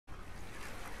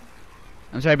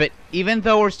I'm sorry, but even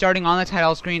though we're starting on the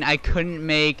title screen, I couldn't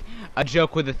make a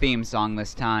joke with the theme song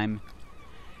this time.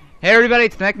 Hey everybody,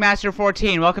 it's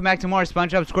MechMaster14. Welcome back to more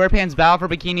SpongeBob SquarePants Battle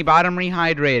for Bikini Bottom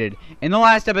Rehydrated. In the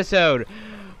last episode,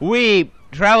 we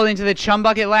traveled into the Chum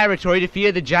Bucket Laboratory,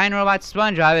 defeated the giant robot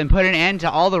SpongeBob, and put an end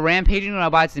to all the rampaging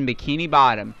robots in Bikini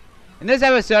Bottom. In this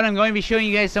episode, I'm going to be showing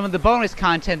you guys some of the bonus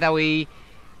content that we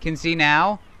can see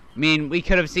now. I mean, we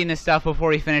could have seen this stuff before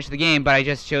we finished the game, but I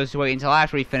just chose to wait until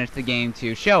after we finished the game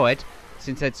to show it,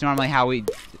 since that's normally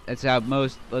that's how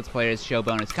most Let's Players show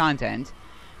bonus content.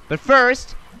 But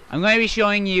first, I'm going to be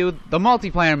showing you the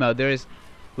multiplayer mode. There's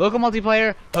local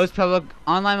multiplayer, host public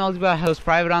online multiplayer, host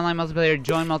private online multiplayer,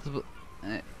 join multiplayer.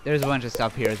 There's a bunch of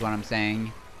stuff here is what I'm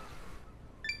saying.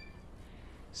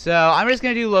 So, I'm just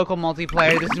going to do local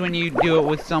multiplayer. This is when you do it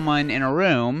with someone in a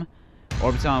room,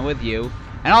 or with someone with you.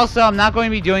 And also, I'm not going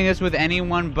to be doing this with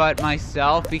anyone but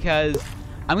myself, because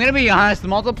I'm going to be honest, the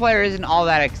multiplayer isn't all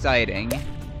that exciting.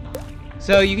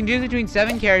 So, you can choose between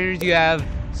 7 characters. You have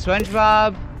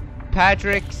SpongeBob,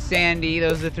 Patrick, Sandy,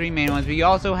 those are the 3 main ones, but you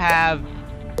also have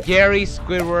Gary,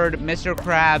 Squidward, Mr.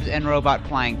 Krabs, and Robot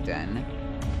Plankton.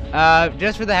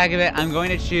 Just for the heck of it, I'm going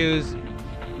to choose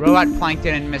Robot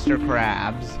Plankton and Mr.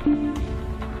 Krabs.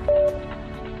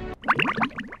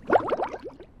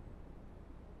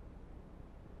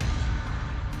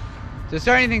 So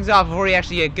starting things off before we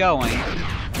actually get going,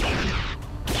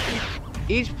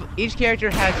 each character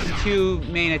has 2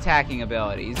 main attacking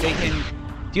abilities. They can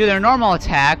do their normal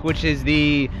attack, which is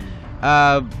the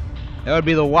that would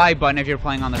be the Y button if you're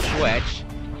playing on the Switch,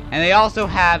 and they also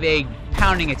have a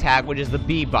pounding attack, which is the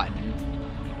B button.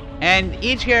 And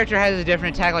each character has a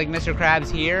different attack. Like Mr.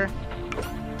 Krabs here,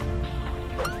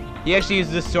 he actually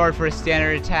uses the sword for a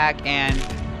standard attack, and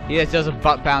he just does a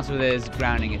butt bounce with his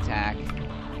grounding attack.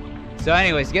 So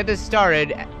anyways, to get this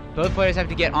started, both players have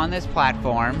to get on this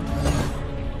platform.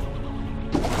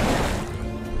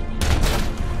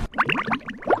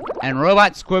 And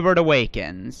Robot Squidward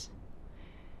awakens.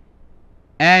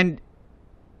 And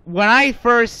when I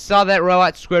first saw that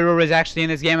Robot Squidward was actually in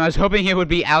this game, I was hoping it would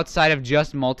be outside of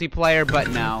just multiplayer, but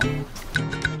no.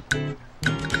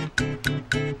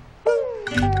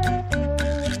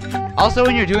 Also,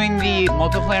 when you're doing the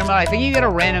multiplayer mode, I think you get a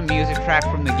random music track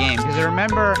from the game. Because I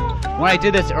remember when I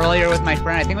did this earlier with my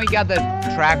friend, I think we got the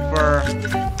track for...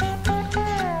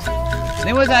 I think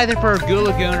it was either for Goo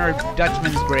Lagoon or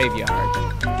Dutchman's Graveyard.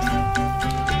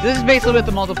 This is basically what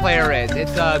the multiplayer is.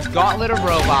 It's a gauntlet of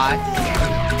robots.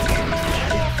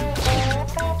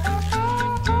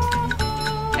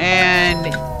 And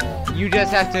you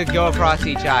just have to go across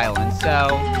each island.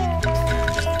 So...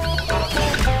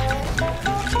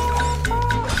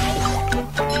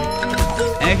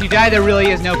 and if you die, there really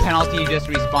is no penalty. You just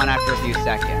respawn after a few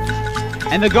seconds.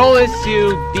 And the goal is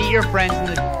to beat your friends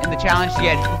in the challenge to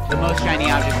get the most shiny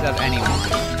objects of anyone.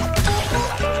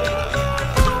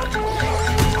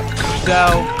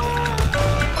 So,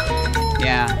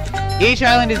 yeah. Each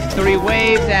island is 3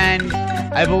 waves, and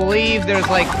I believe there's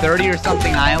like 30 or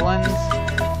something islands.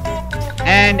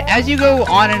 And as you go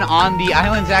on and on, the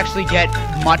islands actually get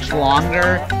much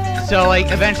longer. So,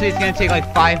 like, eventually it's going to take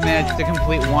like 5 minutes to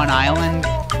complete 1 island.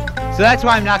 So that's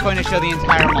why I'm not going to show the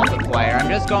entire multiplayer. I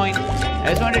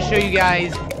just wanted to show you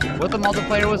guys what the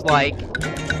multiplayer was like.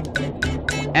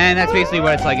 And that's basically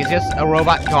what it's like. It's just a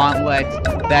robot gauntlet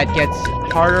that gets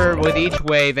harder with each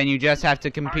wave, and you just have to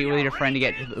compete with your friend to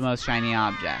get the most shiny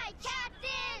objects.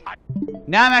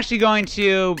 Now I'm actually going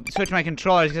to switch my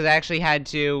controllers because I actually had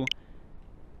to...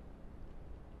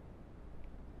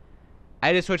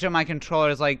 switch up my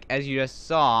controllers, like, as you just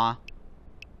saw.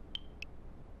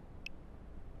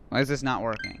 Why is this not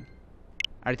working?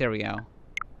 Alright, there we go.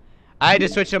 I had to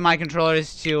switch up my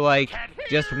controllers to, like,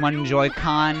 just 1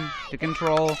 Joy-Con to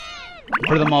control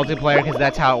for the multiplayer, because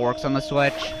that's how it works on the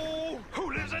Switch.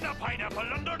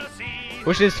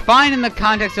 Which is fine in the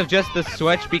context of just the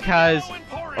Switch, because...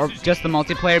 or just the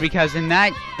multiplayer, because in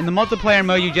the multiplayer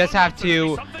mode, you just have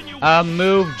to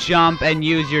move, jump, and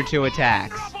use your 2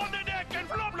 attacks.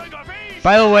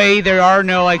 By the way, there are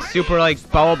no, like, super, like,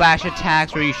 Bubble Bash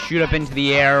attacks where you shoot up into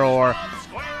the air, or,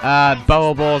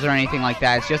 Bubble Bowls or anything like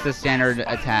that. It's just the standard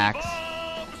attacks.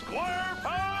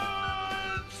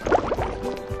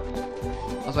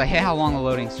 Also, I hate how long the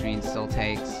loading screen still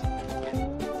takes.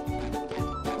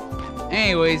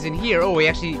 Anyways, in here, oh, we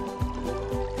actually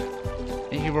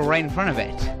were right in front of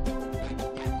it.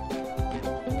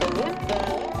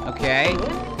 Okay.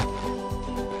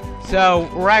 So,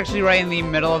 we're actually right in the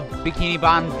middle of Bikini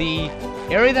Bottom. The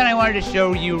area that I wanted to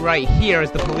show you right here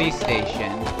is the police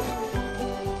station.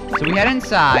 So we head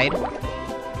inside.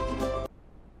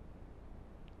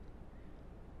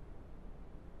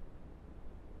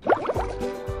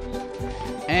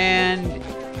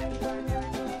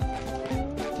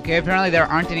 Okay, apparently there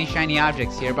aren't any shiny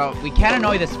objects here, but we can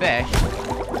annoy this fish.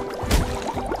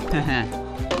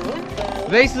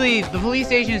 Basically, the police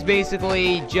station is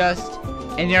basically just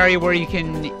an area where you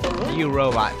can view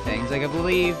robot things. Like, I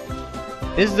believe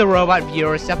this is the robot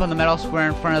viewer. Step on the metal square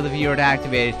in front of the viewer to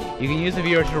activate it. You can use the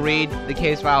viewer to read the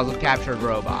case files of captured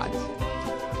robots.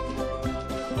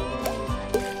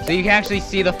 So you can actually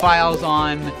see the files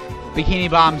on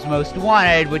Bikini Bottom's Most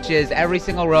Wanted, which is every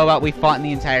single robot we fought in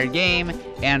the entire game,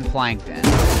 and Plankton.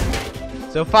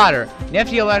 So fodder,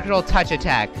 nifty electrical touch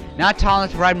attack. Not tall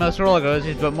enough to ride most roller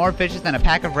coasters, but more vicious than a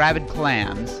pack of rabid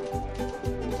clams.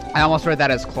 I almost read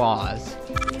that as claws.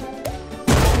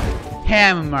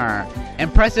 Hammer,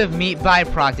 impressive meat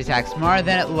byproduct attack. Smarter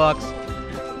than it looks.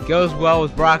 Goes well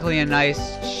with broccoli and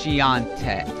nice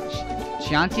Chianti.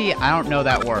 Chianti? I don't know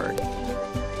that word.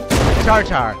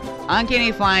 Tartar,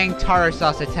 uncanny flying tartar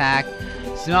sauce attack.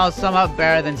 Smells somewhat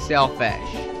better than stale fish.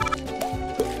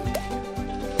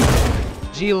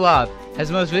 G-Love has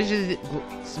the most vicious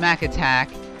smack attack.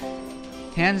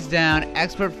 Hands down,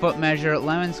 expert foot measure,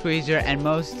 lemon squeezer, and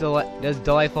most does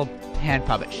delightful hand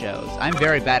puppet shows. I'm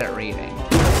very bad at reading.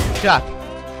 Chuck,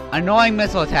 annoying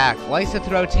missile attack. Likes to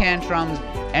throw tantrums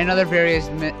and other various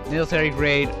military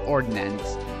grade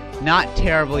ordnance. Not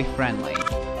terribly friendly.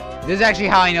 This is actually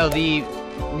how I know the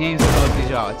names of most of these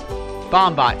robots.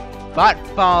 Bombot. Bot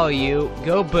follow you.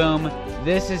 Go boom.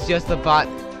 This is just the bot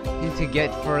to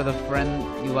get for the friend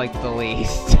you like the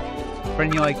least.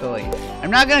 Friend you like the least. I'm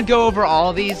not gonna go over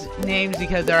all these names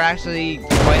because they're actually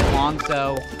quite long,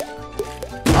 so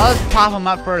I'll just pop them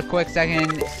up for a quick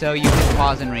second so you can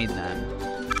pause and read them.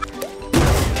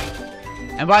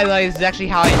 And by the way, this is actually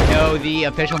how I know the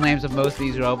official names of most of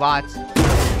these robots.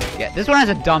 Yeah, this one has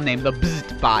a dumb name, the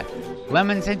Bzzzt Bot.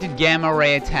 Lemon scented gamma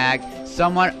ray attack,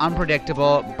 somewhat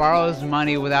unpredictable, borrows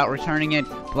money without returning it,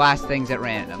 blasts things at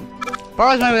random.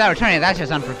 Borrows money without returning it, that's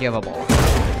just unforgivable.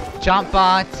 Jump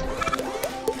Bot,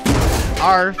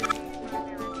 Arf,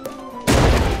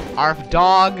 Arf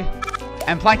Dog,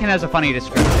 and Plankton has a funny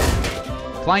description.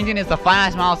 Plankton is the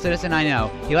finest model citizen I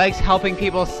know. He likes helping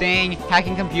people, sing,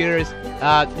 hacking computers,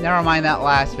 never mind that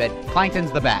last bit.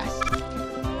 Plankton's the best.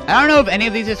 I don't know if any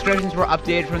of these descriptions were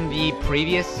updated from the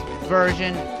previous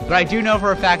version, but I do know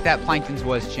for a fact that Plankton's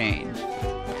was changed.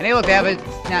 And hey look, they have a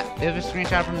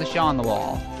screenshot from the show on the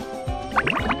wall.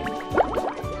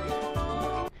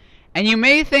 And you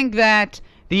may think that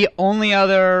the only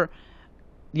other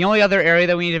area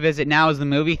that we need to visit now is the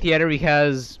movie theater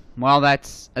because, well,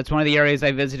 that's one of the areas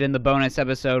I visited in the bonus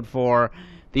episode for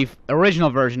the original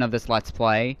version of this Let's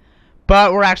Play.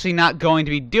 But we're actually not going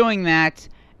to be doing that,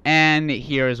 and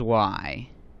here's why.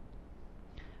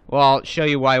 Well, I'll show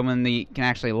you why when the can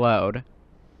actually load.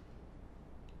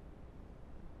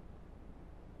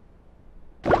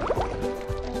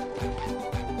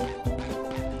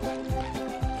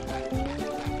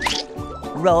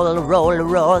 Roll, roll,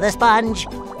 roll the sponge.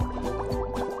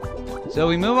 So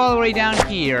we move all the way down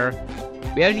here.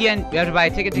 We have to buy a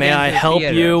ticket to May get into I the help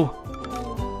theater. you?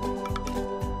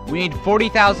 We need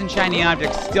 40,000 shiny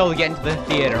objects still to get into the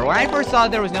theater. When I first saw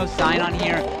there was no sign on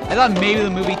here, I thought maybe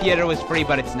the movie theater was free,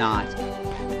 but it's not.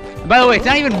 And by the way, it's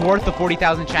not even worth the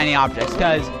 40,000 shiny objects,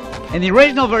 because in the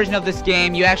original version of this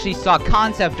game, you actually saw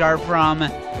concept art from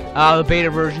the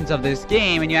beta versions of this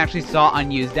game, and you actually saw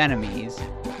unused enemies.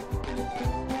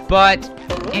 But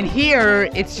in here,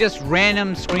 it's just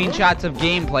random screenshots of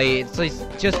gameplay. It's like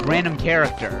just random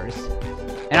characters.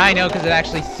 And I know because I've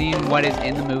actually seen what is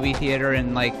in the movie theater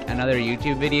in like another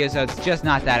YouTube video, so it's just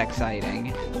not that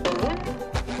exciting.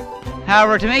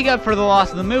 However, to make up for the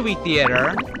loss of the movie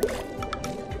theater, I'm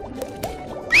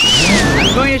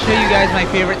going to show you guys my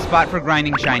favorite spot for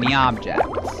grinding shiny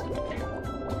objects.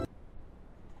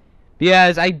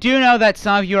 Because I do know that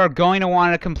some of you are going to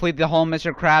want to complete the whole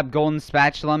Mr. Crab Golden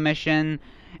Spatula mission,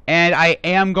 and I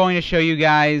am going to show you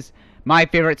guys my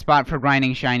favorite spot for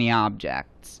grinding shiny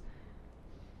objects.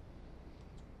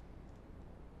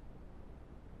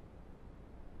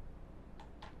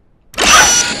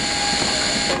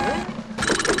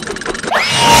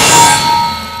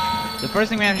 The first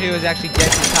thing we have to do is actually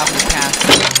get to the top of the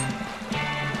castle.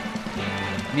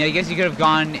 I mean, I guess you could have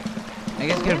gone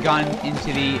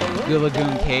into the Goo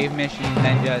Lagoon Cave mission and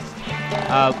then just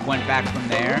went back from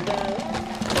there.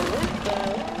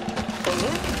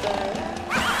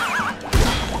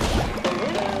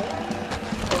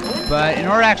 But in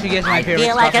order to actually get to my favorite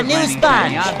spot for grinding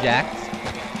shiny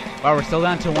objects, well, we're still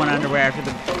down to one underwear after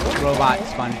the robot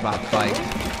SpongeBob fight.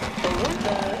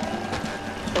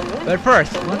 But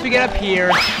first, once we get up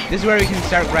here, this is where we can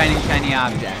start grinding shiny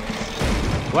objects.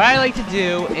 What I like to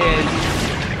do is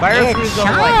fire cruise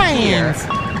over like here.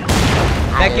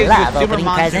 I That gives you a love super opening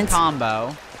monster presents.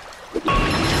 combo.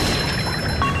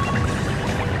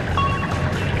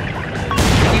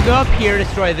 You go up here,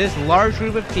 destroy this large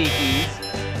group of tikis.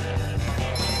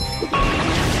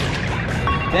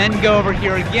 Then go over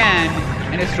here again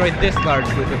and destroy this large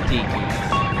group of tikis.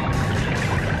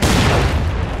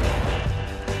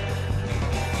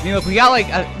 I mean, look, we got like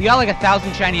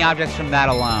 1,000 shiny objects from that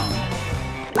alone.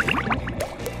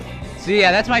 So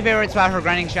yeah, that's my favorite spot for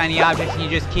grinding shiny objects. You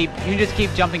can just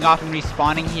keep jumping off and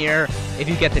respawning here if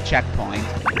you get the checkpoint.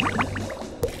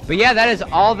 But yeah, that is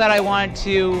all that I wanted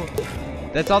to.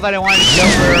 That's all that I wanted to show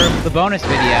for the bonus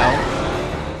video.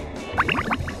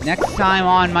 Next time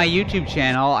on my YouTube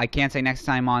channel, I can't say next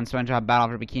time on SpongeBob Battle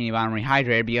for Bikini Bottom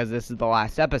Rehydrated because this is the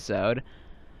last episode.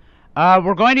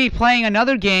 We're going to be playing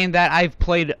another game that I've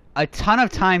played a ton of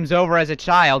times over as a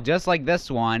child, just like this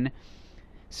one.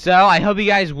 So I hope you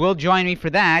guys will join me for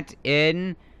that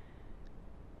in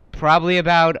probably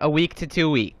about a week to 2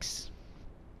 weeks.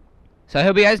 So I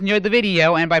hope you guys enjoyed the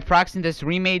video, and by proxy this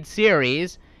remade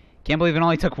series. Can't believe it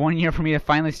only took 1 year for me to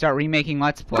finally start remaking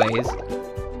Let's Plays.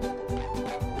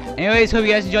 Anyways, hope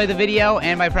you guys enjoyed the video,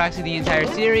 and by proxy the entire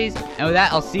series. And with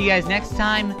that, I'll see you guys next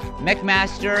time.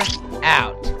 McMaster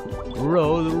out.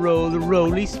 Roll, roll,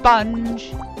 roly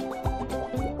sponge.